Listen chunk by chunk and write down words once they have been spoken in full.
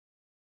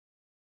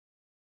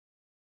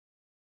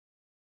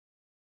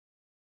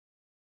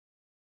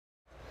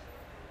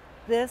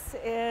This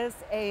is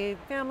a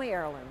family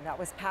heirloom that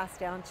was passed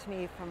down to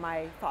me from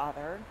my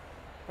father,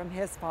 from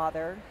his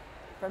father,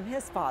 from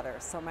his father,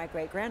 so my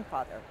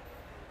great-grandfather.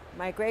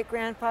 My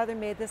great-grandfather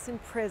made this in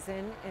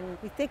prison, and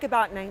we think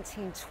about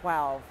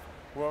 1912.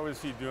 What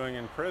was he doing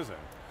in prison?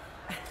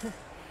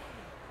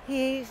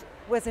 He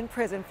was in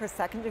prison for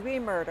second-degree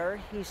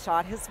murder. He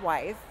shot his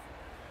wife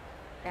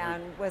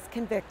and was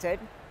convicted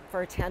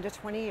for 10 to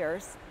 20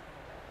 years.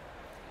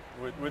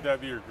 Would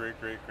that be your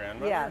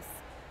great-great-grandmother? Yes.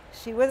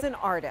 She was an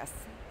artist.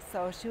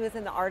 So she was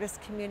in the artist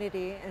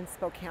community in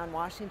Spokane,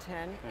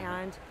 Washington,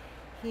 and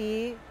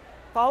he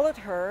followed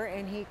her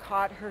and he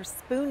caught her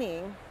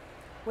spooning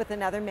with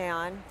another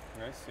man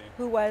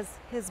who was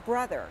his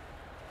brother.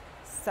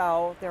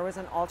 So there was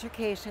an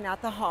altercation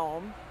at the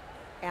home,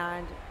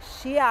 and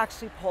she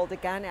actually pulled a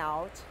gun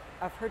out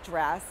of her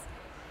dress.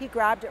 He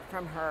grabbed it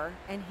from her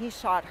and he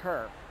shot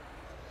her.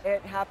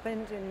 It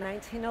happened in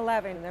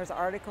 1911. There's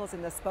articles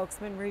in the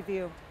Spokesman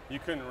Review. You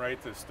couldn't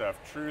write this stuff.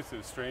 Truth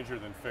is stranger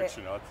than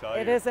fiction, I'll tell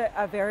you. It is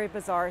a very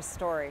bizarre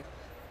story.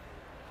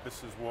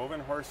 This is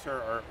woven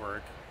horsehair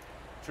artwork.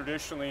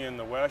 Traditionally in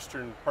the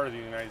western part of the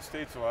United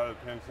States, a lot of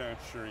the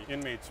penitentiary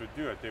inmates would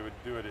do it. They would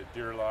do it at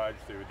Deer Lodge,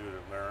 they would do it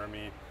at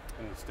Laramie,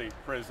 in the state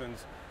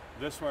prisons.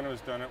 This one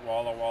was done at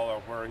Walla Walla,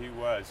 where he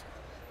was.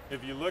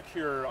 If you look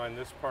here on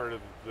this part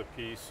of the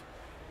piece,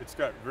 it's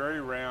got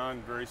very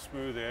round, very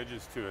smooth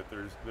edges to it.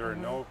 There are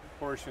no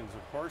portions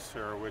of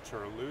horsehair which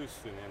are loose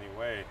in any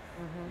way.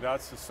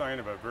 That's the sign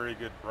of a very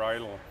good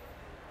bridle.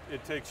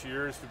 It takes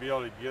years to be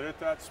able to get it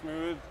that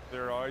smooth.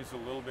 They're always a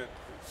little bit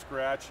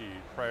scratchy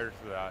prior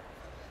to that.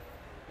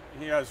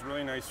 He has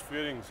really nice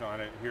fittings on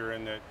it here,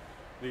 in that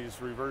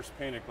these reverse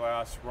painted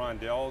glass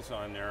rondelles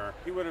on there.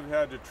 He would have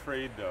had to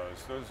trade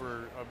those. Those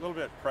were a little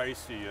bit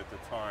pricey at the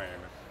time,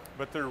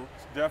 but they're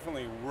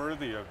definitely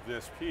worthy of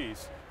this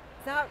piece.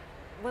 That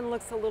one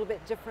looks a little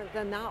bit different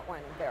than that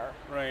one there.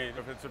 Right,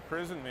 if it's a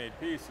prison-made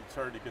piece, it's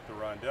hard to get the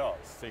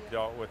rondelles. They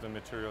dealt with the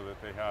material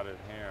that they had at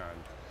hand.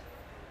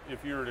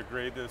 If you were to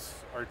grade this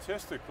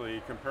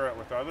artistically, compare it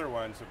with other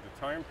ones of the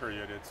time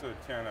period, it's a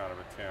 10 out of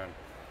a 10.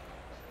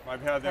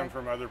 I've had them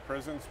from other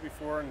prisons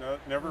before,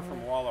 never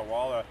from Walla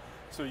Walla.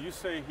 So you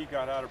say he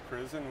got out of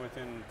prison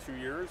within 2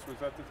 years? Was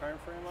that the time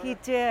frame on it? He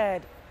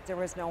did. There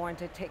was no one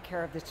to take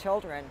care of the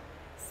children.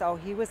 So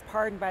he was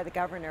pardoned by the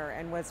governor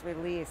and was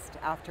released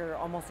after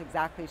almost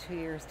exactly 2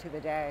 years to the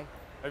day.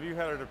 Have you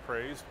had it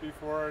appraised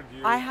before?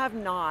 I have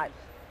not.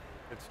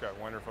 It's got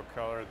wonderful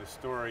color. The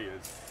story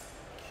is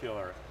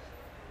killer.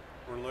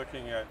 We're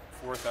looking at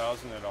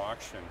 $4,000 at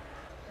auction.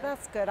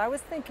 That's good. I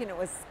was thinking it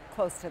was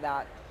close to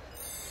that.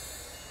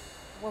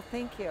 Well,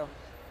 thank you.